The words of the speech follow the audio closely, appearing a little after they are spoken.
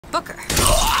Booker.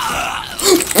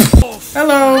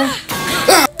 Hello.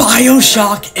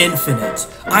 Bioshock Infinite.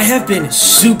 I have been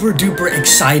super duper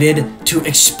excited to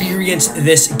experience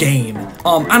this game.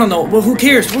 I don't know. Well, who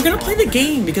cares? We're gonna play the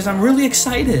game because I'm really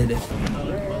excited.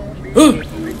 Ooh.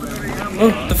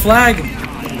 Oh, the flag.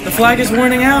 The flag is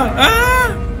warning out.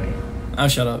 Ah! Oh,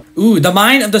 shut up. Ooh, the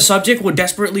mind of the subject will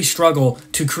desperately struggle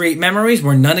to create memories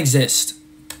where none exist.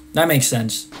 That makes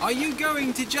sense. Are you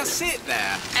going to just sit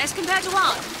there? As compared to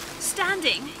what?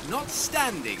 Standing? Not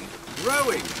standing,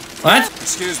 rowing. What?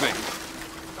 Excuse me.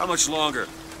 How much longer?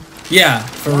 Yeah,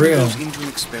 for One real. goes into an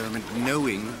experiment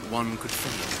knowing one could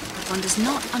fail. But one does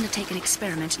not undertake an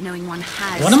experiment knowing one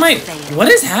has failed. What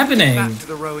is happening? Back to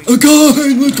the rowing. Oh god,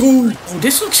 let's go. Oh,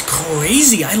 this looks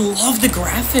crazy. I love the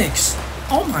graphics.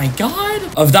 Oh my god.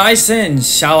 Of thy sins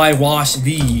shall I wash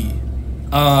thee.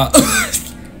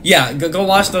 Yeah, go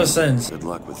wash those sins. Good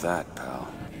luck with that, pal.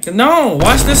 No,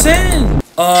 wash the sin.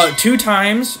 2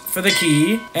 times for the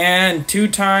key, and 2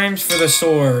 times for the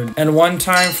sword, and 1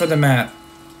 time for the map.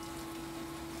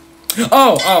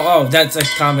 Oh, that's a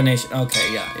combination.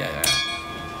 Okay, yeah.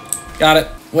 Got it.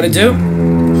 What'd it do?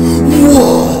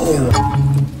 Whoa!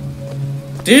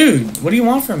 Dude, what do you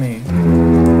want from me?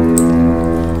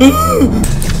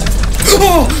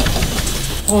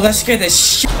 Oh, that scared the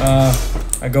shit.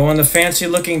 I go on the fancy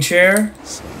looking chair.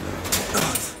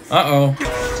 Uh-oh.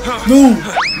 No!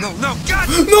 No, God!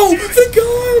 No! Thank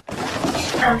God!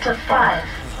 Count to 5.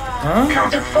 Huh?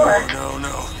 Count to 4. No.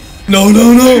 No. 1.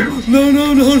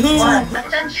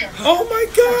 Attention. Oh my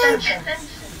God! Attention.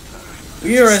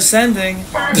 We are ascending.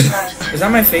 Is that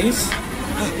my face?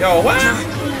 Yo, what?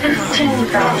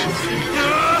 15,000 feet.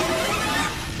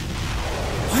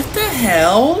 What the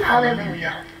hell?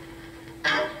 Hallelujah.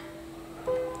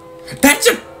 That's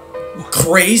a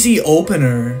crazy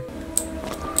opener.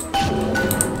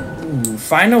 Ooh,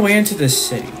 find a way into the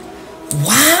city.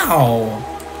 Wow!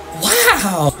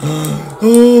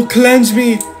 Oh, cleanse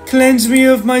me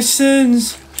of my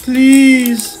sins,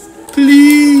 please.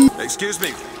 Excuse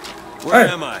me. Where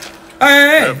am I?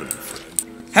 Hey!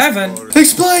 Heaven?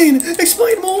 Explain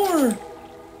more.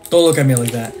 Don't look at me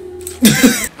like that.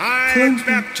 I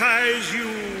baptize you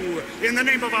in the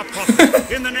name of our prophet,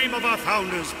 in the name of our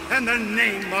founders, and the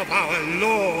name of our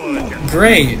Lord.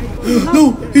 Great.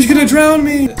 No, he's gonna drown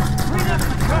me. Oh.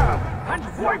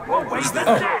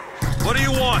 What do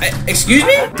you want? Excuse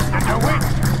me?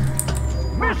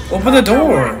 Open the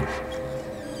door.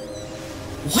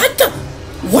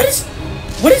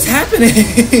 What is happening?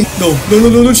 No,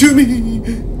 don't shoot me.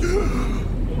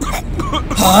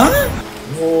 Huh?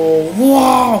 Oh,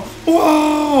 wow.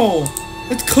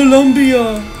 It's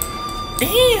Columbia.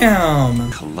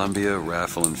 Damn. Columbia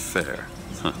Raffle and Fair.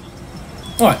 Huh.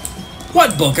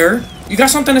 What, Booker? You got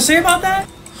something to say about that?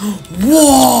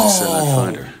 Whoa. Said I'd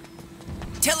find her.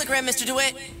 Telegram, Mr.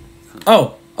 DeWitt.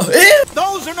 Oh.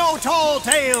 Those are no tall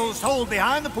tales told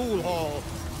behind the pool hall.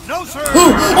 No, sir.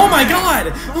 Oh my God.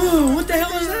 Ooh, what the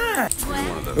hell is that?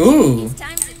 Ooh.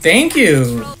 Thank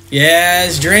you.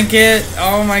 Yes, drink it.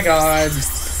 Oh my God.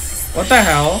 What the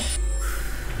hell?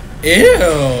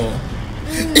 Ew.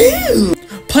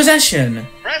 Possession.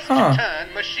 Press to turn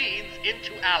machines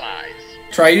into allies.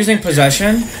 Try using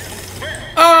possession.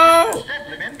 Oh.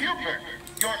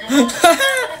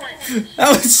 I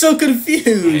was so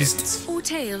confused. Or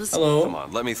tails. Hello. Come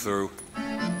on, let me through.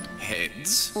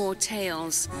 Heads. Or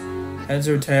tails. Heads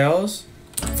or tails?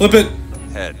 Flip it.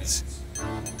 Heads.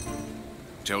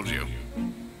 Told you.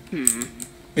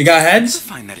 We got I heads?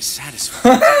 find that is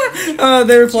satisfying. Oh,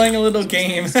 they were playing a little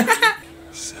game.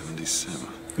 77.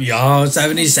 Yo,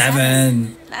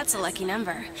 77. That's a lucky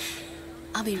number.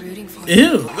 I'll be rooting for Ew.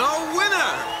 you. The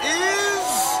winner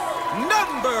is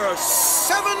number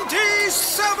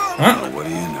 77. Huh? What do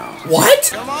you know? What?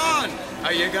 Come on.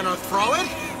 Are you gonna throw it,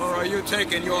 or are you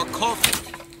taking your coffee?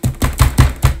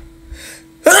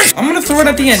 I'm gonna throw it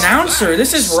at the announcer.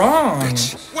 This is wrong.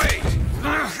 Wait.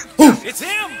 Oh. It's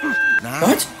him. Now,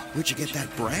 What? where'd you get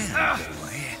that brand,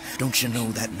 boy? Don't you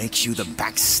know that makes you the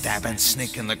backstabbing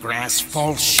snake in the grass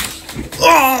false?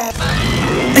 Oh.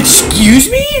 Excuse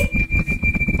me?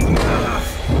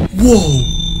 Whoa.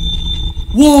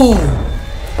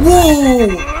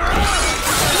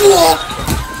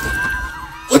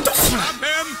 What the f-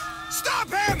 Stop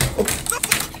him!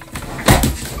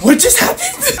 What just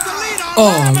happened?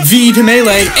 Oh, V to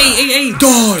melee. Hey,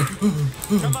 dog.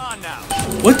 Come on now.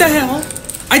 What the hell?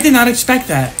 I did not expect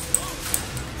that.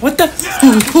 What the?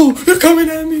 Oh, you're coming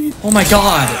at me. Oh my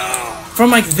God.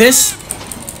 From like this,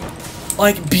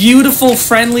 like beautiful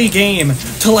friendly game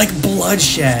to like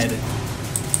bloodshed.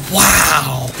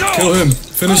 Wow. Kill him.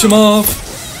 Finish him off.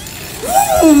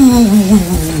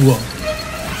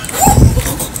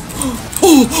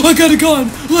 Oh, I got a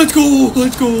gun. Let's go.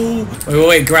 Let's go.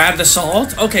 Wait. Grab the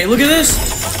salt. Okay, look at this.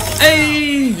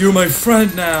 Hey, you're my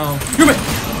friend now. You're my...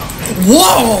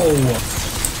 Whoa.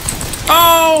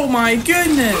 Oh, my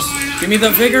goodness. Give me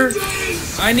the vigor.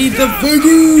 I need the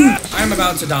vigor. I'm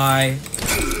about to die.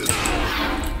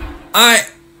 I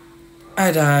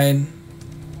died.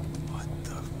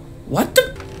 What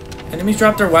the? Enemies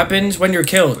drop their weapons when you're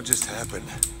killed. What just happened?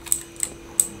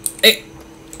 Hey.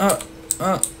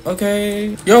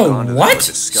 Okay. Yo, what?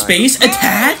 Space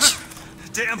attach?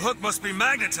 Damn hook must be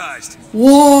magnetized.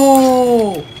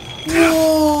 Whoa.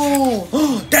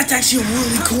 Whoa. That's actually a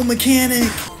really cool mechanic.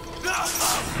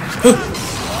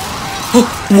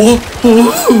 Whoa.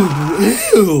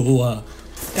 Ew.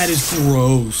 That is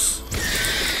gross.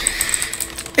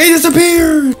 He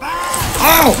disappeared!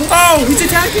 Oh! He's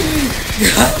attacking me!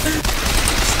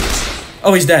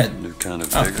 Oh, he's dead. New kind of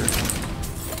vigor.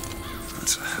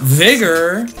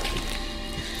 Vigor?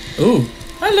 Ooh.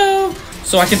 Hello.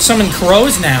 So I can summon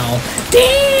crows now.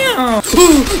 Damn!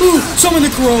 Summon the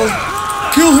crow!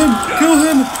 Kill him! Kill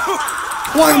him!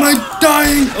 Why am I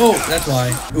dying? Oh, that's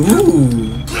why.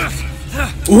 Ooh.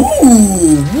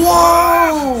 Ooh!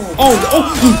 Wow!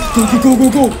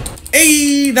 Oh! Go!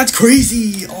 Hey, that's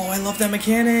crazy! Oh, I love that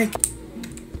mechanic.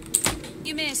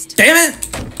 You missed. Damn it!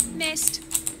 Missed.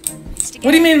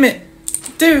 What do you mean,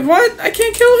 dude? What? I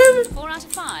can't kill him. 4 out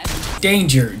of 5.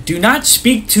 Danger. Do not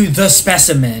speak to the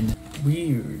specimen.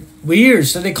 Weird.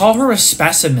 So they call her a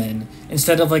specimen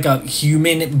instead of like a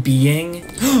human being.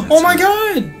 Oh my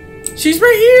god! She's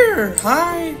right here.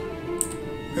 Hi.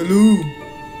 Hello.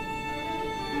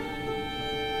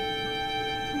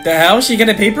 The hell? She get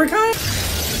a paper cut?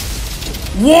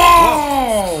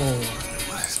 Whoa!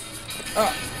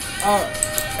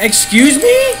 Excuse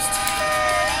me?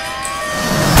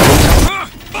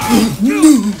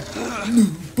 No,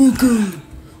 Booker.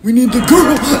 We need the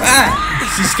girl.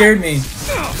 Ah, she scared me.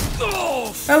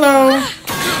 Hello.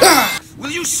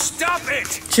 Will you stop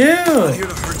it? Chill. I'm here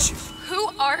to hurt you. Who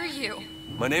are you?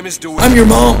 My name is DeWitt. I'm your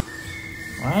mom.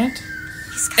 What?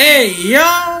 Hey,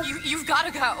 yo. You've got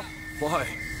to go. Why?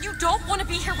 You don't want to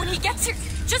be here when he gets here.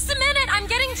 Just a minute. I'm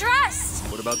getting dressed.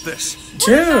 What about this?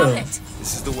 Chill.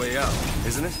 This is the way out,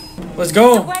 isn't it? Let's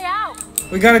go. Way out.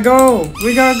 We gotta go.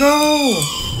 We gotta go.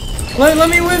 Let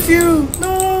me with you.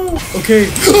 No. Okay.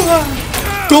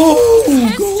 Go.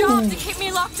 His job to keep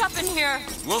me locked up in here.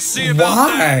 We'll see about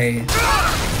Why?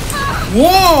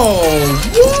 Whoa.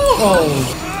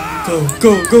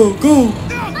 Go.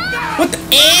 What the?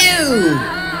 Ew.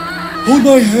 Hold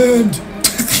my hand.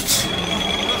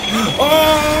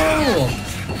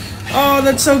 Oh,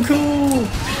 that's so cool.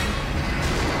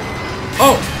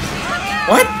 Oh,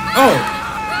 what? Oh,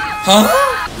 huh?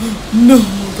 No,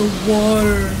 the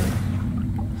water.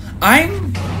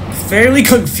 I'm fairly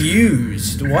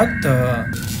confused. What the?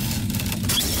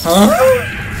 Huh?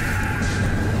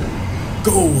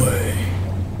 Go away.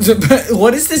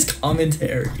 What is this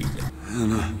commentary?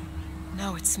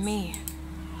 No, it's me,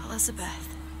 Elizabeth.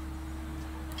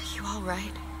 You all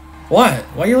right? What?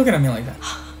 Why are you looking at me like that?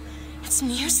 It's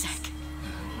music.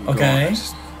 Okay.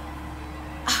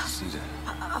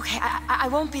 Okay, I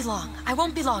won't be long. I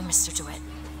won't be long, Mr. DeWitt.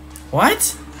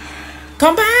 What?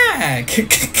 Come back!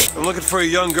 I'm looking for a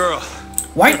young girl.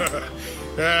 Why?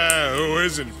 Who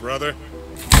isn't, brother?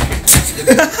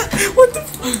 What the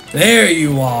f- There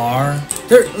you are.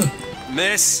 There.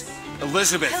 Miss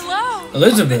Elizabeth. Hello.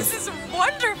 Elizabeth. This is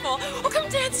wonderful. Oh, come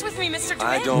dance with me, Mr. DeWitt.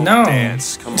 I don't No.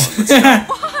 dance. Come on, let's go.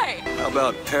 Why? How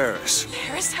about Paris?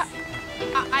 Paris?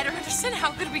 I don't understand.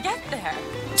 How could we get there?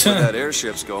 That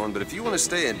airship's going, but if you want to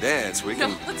stay and dance, we No,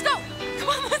 can... let's go. Come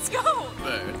on, let's go.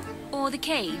 Or the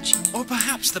cage. Or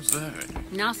perhaps the bird.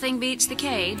 Nothing beats the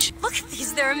cage. Look at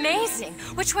these. They're amazing.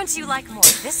 Which one do you like more?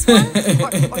 This one?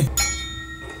 or...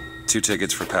 2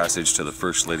 tickets for passage to the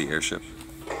First Lady airship.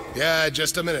 Yeah,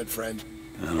 just a minute, friend.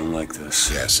 I don't like this.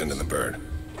 Yeah, send in the bird.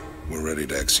 We're ready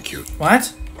to execute.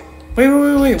 What?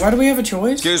 Wait. Why do we have a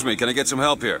choice? Excuse me, can I get some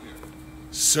help here?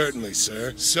 Certainly,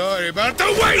 sir. Sorry about the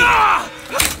wait!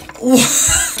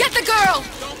 Get the girl!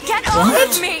 Get off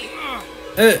of me!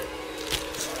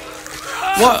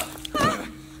 What?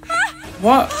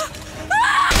 What?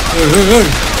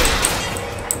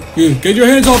 Hey. Get your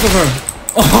hands off of her.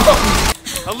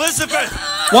 Elizabeth!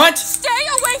 What? Stay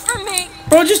away from me!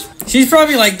 Bro, she's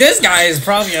probably like, this guy is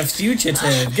probably a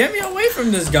fugitive. Get me away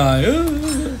from this guy.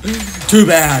 Too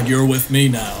bad you're with me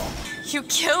now. You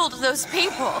killed those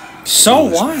people. So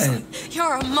what?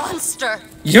 You're a monster.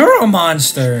 You're a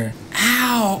monster.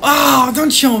 Ow. Oh,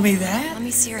 don't show me that. Let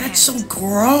me see your That's hand. so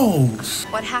gross.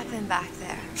 What happened back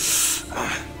there?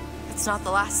 It's not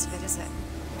the last of it, is it?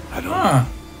 I don't know.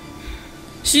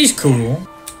 She's cool.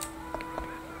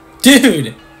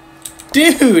 Dude,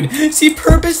 she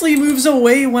purposely moves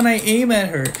away when I aim at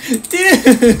her.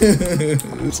 Dude.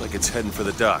 Looks like it's heading for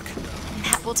the dock.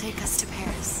 That will take us to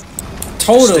Paris.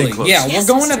 Totally. Yeah, Yes,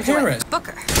 we're going Mr. to Paris. DeWitt.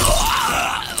 Booker.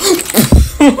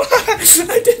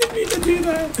 I didn't mean to do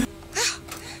that.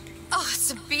 Oh,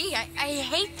 it's a bee. I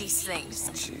hate these things.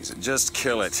 Jeez, just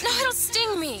kill it. No, it'll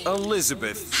sting me.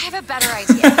 Elizabeth. I have a better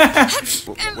idea.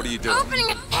 What are you doing? Opening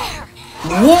a tear.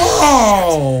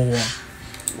 Whoa!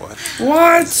 What? What?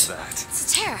 What's that?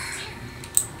 It's a tear.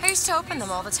 I used to open them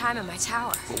all the time in my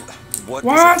tower. What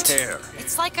What? is a tear?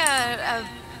 It's like a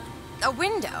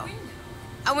window.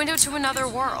 A window to another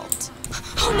world.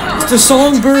 Oh no! It's a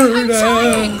songbird.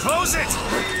 Close it!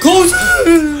 Close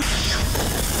it!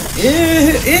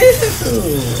 Ew.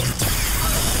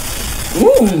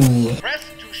 Ooh. Press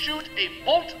to shoot a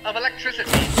bolt of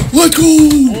electricity. Let's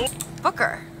go!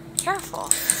 Booker, careful.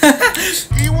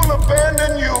 He will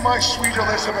abandon you, my sweet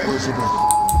Elizabeth.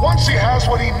 Once he has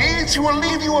what he needs, he will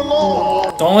leave you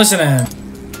alone. Don't listen to him.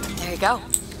 There you go.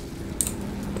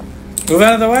 Move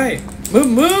out of the way.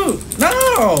 Move!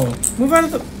 No! Move out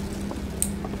of the...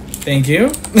 Thank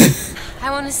you.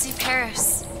 I want to see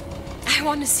Paris. I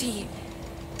want to see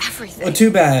everything. Well,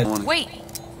 too bad. Wait,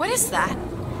 what is that?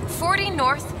 40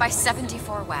 north by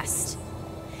 74 west.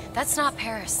 That's not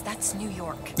Paris, that's New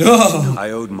York. Oh.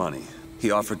 I owed money.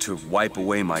 He offered to wipe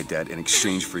away my debt in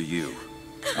exchange for you.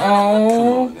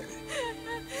 Oh.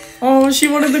 Oh, she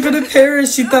wanted to go to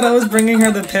Paris. She thought I was bringing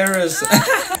her to Paris.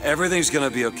 Everything's gonna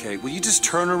be okay. Will you just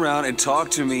turn around and talk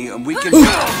to me and we can...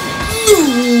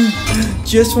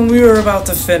 Just when we were about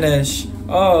to finish.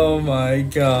 Oh my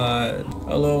god.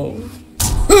 Hello.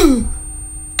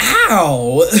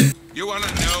 Ow! You wanna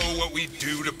know what we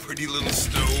do to pretty little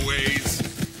stowaways?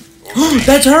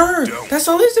 That's her! That's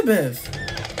Elizabeth!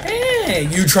 Hey,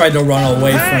 you tried to run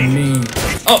away from me.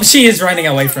 Oh, she is running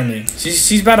away from me.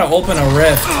 She's about to open a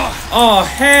rift. Oh,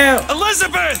 hell.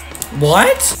 Elizabeth!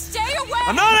 What? Stay away!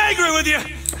 I'm not angry with you!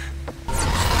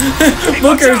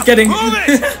 Booker's getting... Move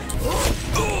it!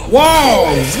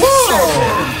 Whoa! Whoa!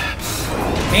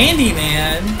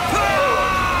 Handyman?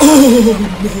 Oh,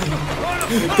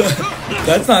 no.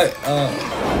 That's not...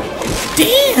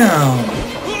 Damn!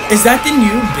 Is that the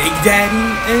new Big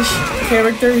Daddy-ish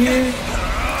character here?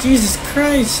 Jesus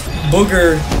Christ.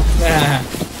 Booger.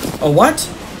 A what?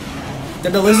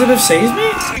 Did Elizabeth save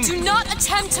me? Do not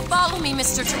attempt to follow me,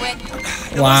 Mr. DeWitt.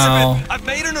 Wow. Elizabeth, I've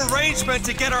made an arrangement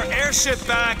to get our airship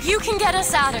back. You can get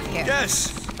us out of here.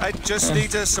 Yes. I just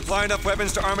need to supply enough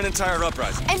weapons to arm an entire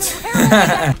uprising. And where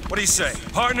are we? What do you say?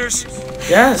 Partners?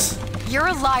 Yes. You're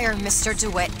a liar, Mr.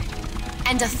 DeWitt.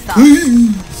 And a thug.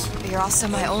 But you're also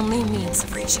my only means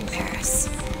of reaching Paris.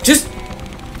 Just...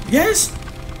 Yes.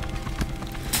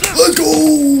 Let's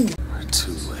go! We're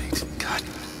too late. God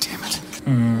damn it.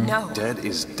 No. Dead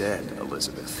is dead,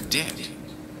 Elizabeth. Dead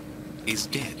is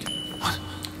dead. What?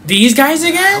 These guys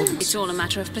again? It's all a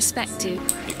matter of perspective.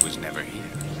 It was never here.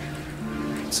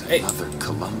 It's Hey. another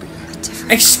Columbia.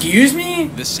 Excuse me?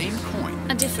 The same coin.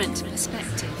 A different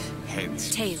perspective.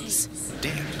 Heads. Tails.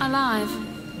 Dead. Alive.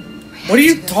 What are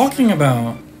you talking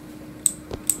about?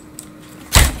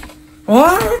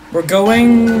 What? We're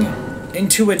going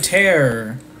into a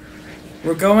tear.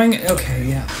 We're going... Okay,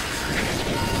 yeah.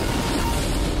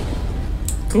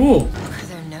 Cool. Look at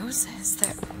their noses.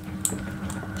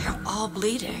 They're all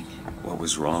bleeding. What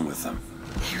was wrong with them?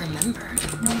 They remembered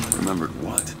Remembered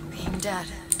what? being dead.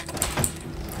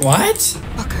 What?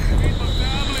 Booker.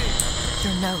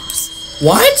 Their nose.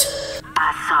 What?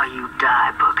 I saw you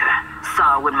die, Booker.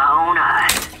 Saw it with my own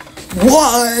eyes.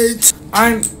 What?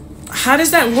 How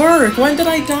does that work? When did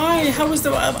I die? How was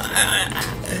the...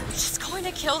 She's going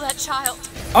to kill that child.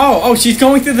 Oh, she's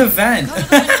going through the vent. Go to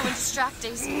the window and distract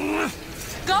Daisy.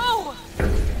 Go!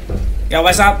 Yo,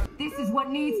 what's up? This is what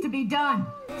needs to be done.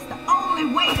 It's the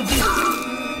only way to do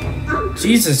it.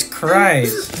 Jesus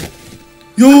Christ.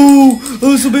 Yo,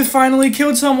 Elizabeth finally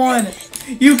killed someone.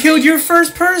 You killed your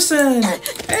first person.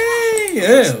 Hey,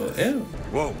 ew.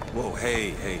 Whoa,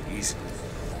 hey, easy.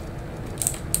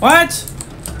 What?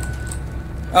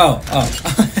 Oh. I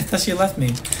thought she left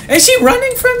me. Is she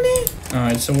running from me?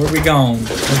 Alright, so where are we going?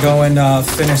 We're going,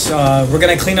 finish, we're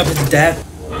gonna clean up his debt.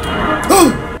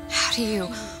 How do you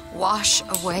wash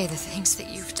away the things that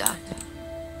you've done?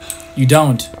 You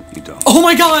don't. You don't. Oh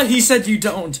my god, he said you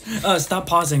don't. Stop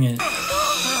pausing it.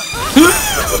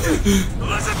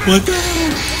 What the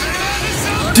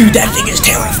hell? Dude, that thing is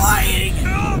terrifying.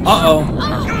 Uh-oh.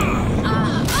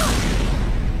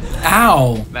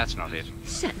 Ow. That's not it.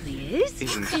 Certainly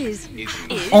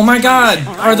Oh my god!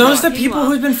 Are those the people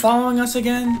who've been following us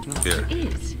again?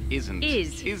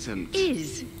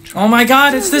 Oh my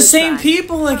god, it's the same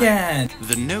people again!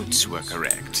 The notes were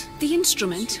correct. The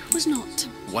instrument was not.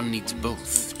 One needs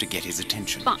both to get his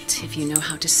attention. But if you know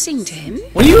how to sing to him...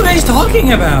 What are you guys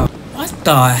talking about? What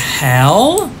the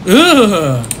hell?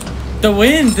 Ugh! The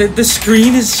wind, the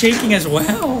screen is shaking as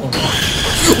well.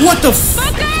 What the f-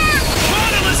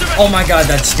 Oh my god,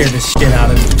 that scared the shit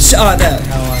out of me. Shut the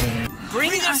hell out of me.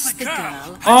 Bring us the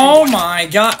girl. Oh my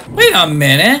god. Wait a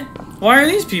minute. Why are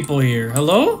these people here?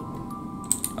 Hello?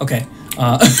 Okay.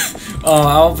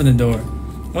 I'll open the door.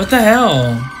 What the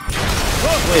hell?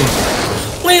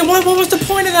 Wait, what was the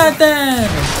point of that then?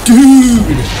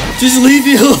 Dude! Just leave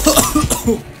me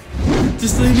alone.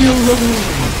 Just leave me alone.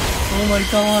 Oh my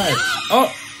god. Oh.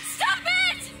 Stop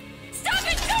it! Stop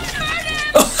it! Don't hurt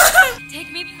him! Take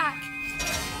me back.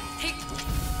 Take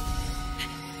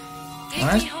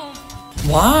What? me home.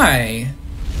 Why?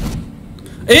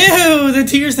 Ew, the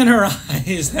tears in her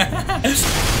eyes.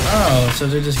 Oh, so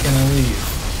they're just gonna leave.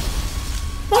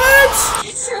 What?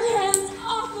 Get your hands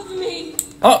off of me!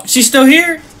 Oh, she's still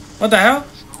here? What the hell?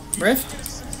 Riff?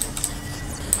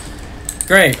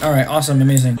 Great, alright, awesome,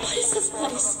 amazing. What is this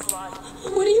place?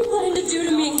 What are you planning to do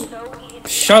to me?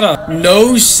 Shut up.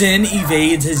 No sin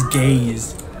evades his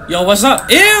gaze. Yo, what's up?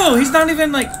 Ew, he's not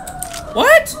even like...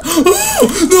 What?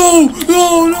 No,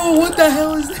 what the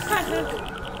hell is that?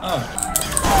 Oh.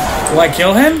 Do I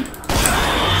kill him?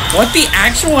 What the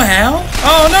actual hell?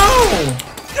 Oh no!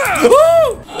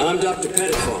 I'm Dr.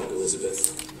 Pettiford,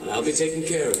 Elizabeth, and I'll be taking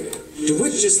care of you.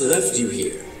 DeWitt just left you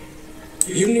here.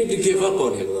 You need to give up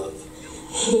on him, love.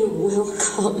 He will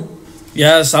come.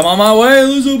 Yes, I'm on my way,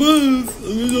 Elizabeth.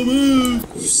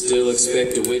 Elizabeth. You still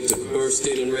expect DeWitt to burst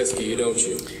in and rescue you, don't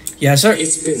you? Yes, sir.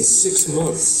 It's been 6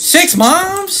 months. 6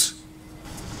 months?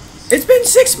 It's been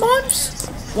 6 months?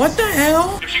 What the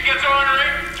hell? If she gets ornery,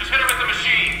 just hit her with the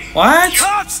machine. What?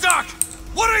 Comstock!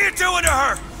 What are you doing to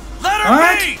her? Let her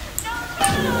What? be!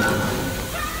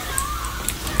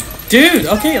 Dude,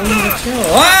 okay, Elizabeth, chill.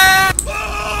 Ah!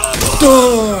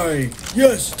 Die!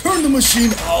 Yes, turn the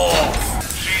machine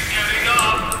off. She's getting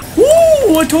up.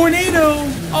 Woo! A tornado!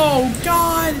 Oh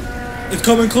God! It's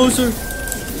coming closer.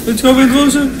 It's coming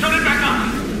closer. Turn it back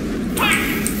on.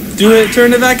 Please. Do it.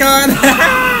 Turn it back on.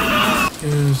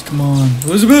 Yes, come on,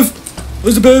 Elizabeth.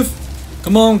 Elizabeth,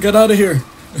 come on, get out of here.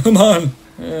 Come on.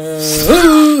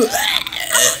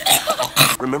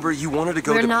 Remember, you wanted to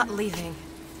go We're to... not leaving.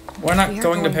 We're not We are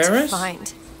going to Paris?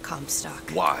 find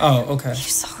Comstock. Why? Oh, okay. You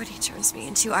saw what he turns me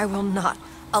into. I will not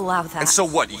allow that. And so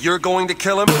what? You're going to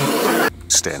kill him?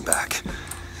 Stand back.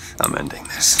 I'm ending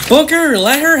this. Booker,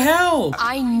 let her help.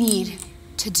 I need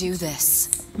to do this.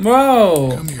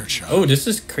 Whoa. Come here, child. Oh, this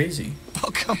is crazy. Oh,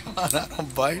 come on, I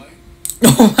don't bite.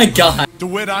 Oh my God.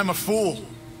 DeWitt, I'm a fool.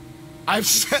 I've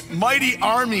sent mighty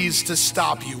armies to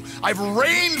stop you. I've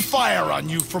rained fire on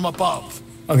you from above.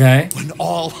 Okay. When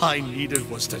all I needed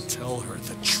was to tell her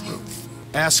the truth.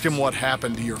 Ask him what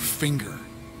happened to your finger.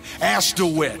 Ask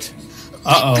DeWitt.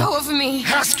 Uh-oh. Let go of me.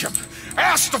 Ask him.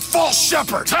 Ask the false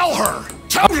shepherd. Tell her.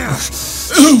 Tell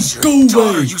Go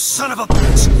Daughter, away. you son of a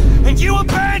bitch! And you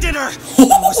abandoned her!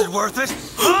 Was it worth it?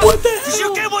 Huh? What the hell? Did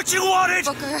you get what you wanted?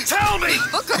 Booker. Tell me!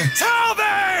 Booker. Tell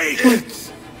me!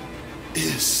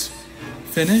 is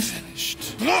Finished?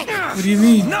 finished. What do you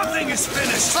mean? Nothing is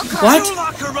finished! Booker. What? You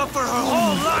locked her up for her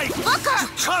whole life! Booker. You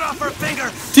cut off her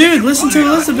finger! Dude, listen Put to it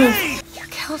on Elizabeth. me! You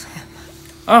killed him.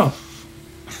 Oh.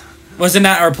 Wasn't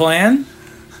that our plan?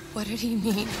 What did he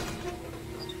mean?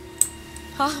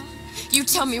 Huh? You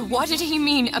tell me, what did he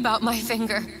mean about my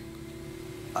finger?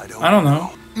 I don't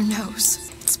know. Your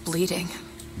nose. It's bleeding.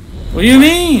 What do you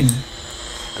mean?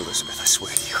 Elizabeth, I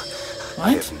swear to you, What?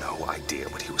 I have no idea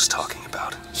what he was talking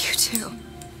about. You too.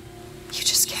 You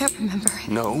just can't remember it.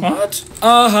 No? What?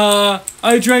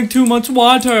 I drank too much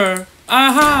water.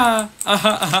 Aha!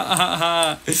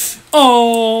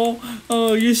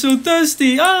 Oh, you're so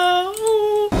thirsty.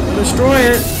 Oh, destroy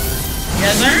it.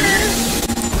 Yes,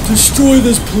 sir. Destroy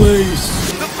this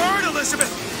place. The bird,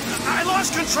 Elizabeth! I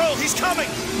lost control. He's coming.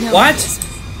 No. What?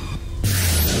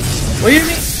 What do you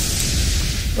mean?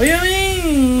 What do you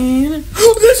mean?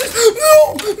 This is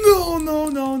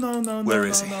no. Where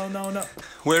is he? No.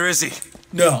 Where is he?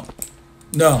 No.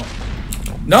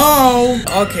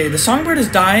 Okay, the songbird is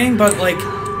dying, but like,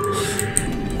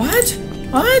 what?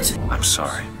 I'm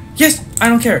sorry. Yes, I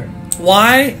don't care.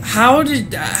 Why? How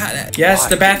did? Yes, Why?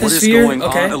 the bathysphere. What is going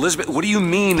okay. on? Elizabeth, what do you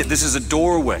mean this is a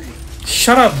doorway?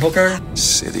 Shut up, Booker.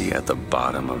 City at the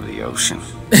bottom of the ocean.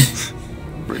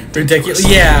 Ridiculous.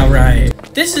 Yeah, right.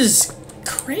 This is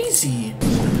crazy.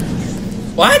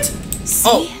 What? See?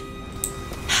 Oh.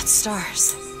 That's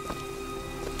stars.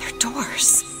 They're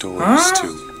doors. Doors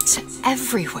to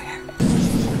everywhere.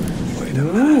 Wait a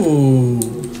minute. Ooh.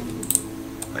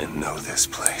 I know this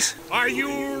place. Are you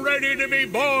ready to be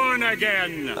born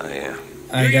again? I am.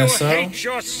 I guess so. Do you hate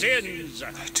your sins?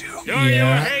 I do. Do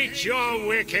Yeah. you hate your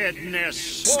wickedness?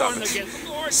 Stop Born it. again.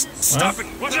 Lord, Stop it.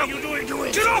 what are you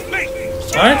doing? Get off me!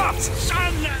 What?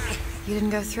 Son! You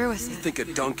didn't go through with You it. think a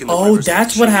dunk in the Oh, river's gonna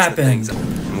that's what change the happened. things?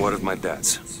 And what of my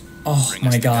debts? Oh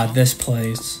my god, this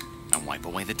place. And wipe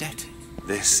away the debt.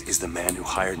 This is the man who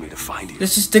hired me to find you.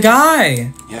 This is the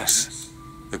guy. Yes.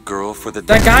 The girl for the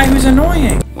That guy who's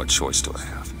annoying. What choice do I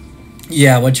have?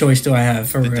 Yeah, what choice do I have,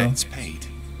 for The real? debt's paid.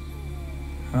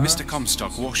 Mr.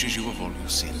 Comstock washes you of all your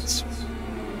sins.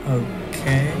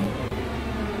 Okay.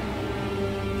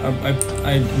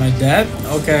 My debt?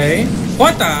 Okay.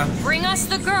 What the? Bring us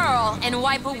the girl and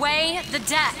wipe away the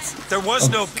debt. There was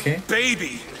Okay. no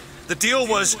baby. The deal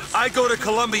was I go to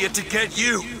Columbia to get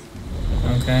you.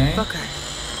 Okay. Booker,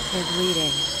 you're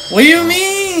bleeding. What do you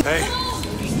mean? Hey.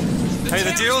 Hey,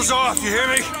 the deal's off. You hear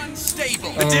me?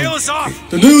 The deal is off.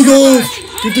 The deal's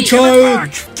off. Get the child.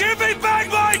 Give me back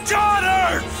my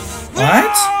daughter. What?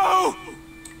 No!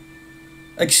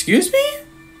 Excuse me?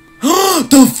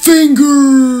 The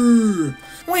finger!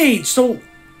 Wait, so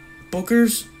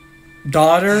Booker's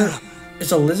daughter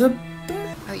is Elizabeth?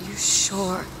 Are you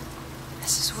sure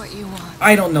this is what you want?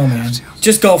 I don't know, man.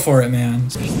 Just go for it, man.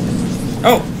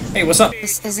 Oh, hey, what's up?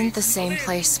 This isn't the same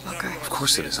place, Booker. Of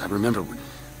course it is. I remember when.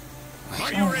 Oh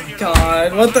my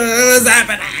god, what the hell is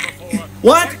happening?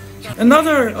 What?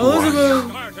 Another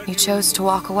Elizabeth? You chose to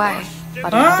walk away,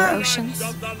 but in other oceans,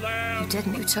 you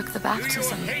didn't. You took the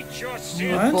baptism.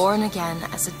 You were born again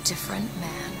as a different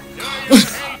man.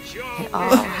 It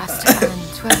all has to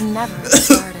end to have never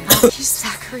started. He's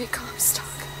Zachary Comstock.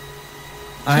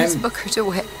 He's Booker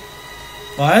DeWitt.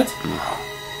 What? No.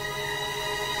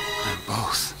 I'm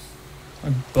both.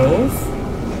 Both?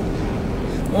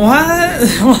 What?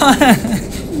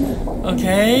 What?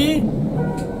 Okay.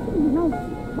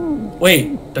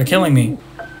 Wait, they're killing me.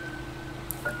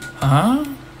 Huh?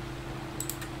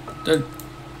 They're...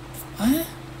 What?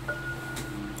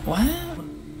 What?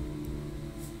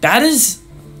 That is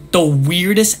the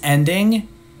weirdest ending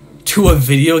to a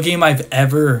video game I've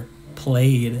ever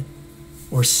played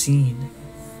or seen.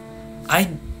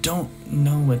 I don't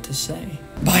know what to say.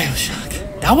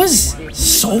 Bioshock. That was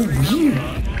so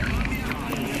weird.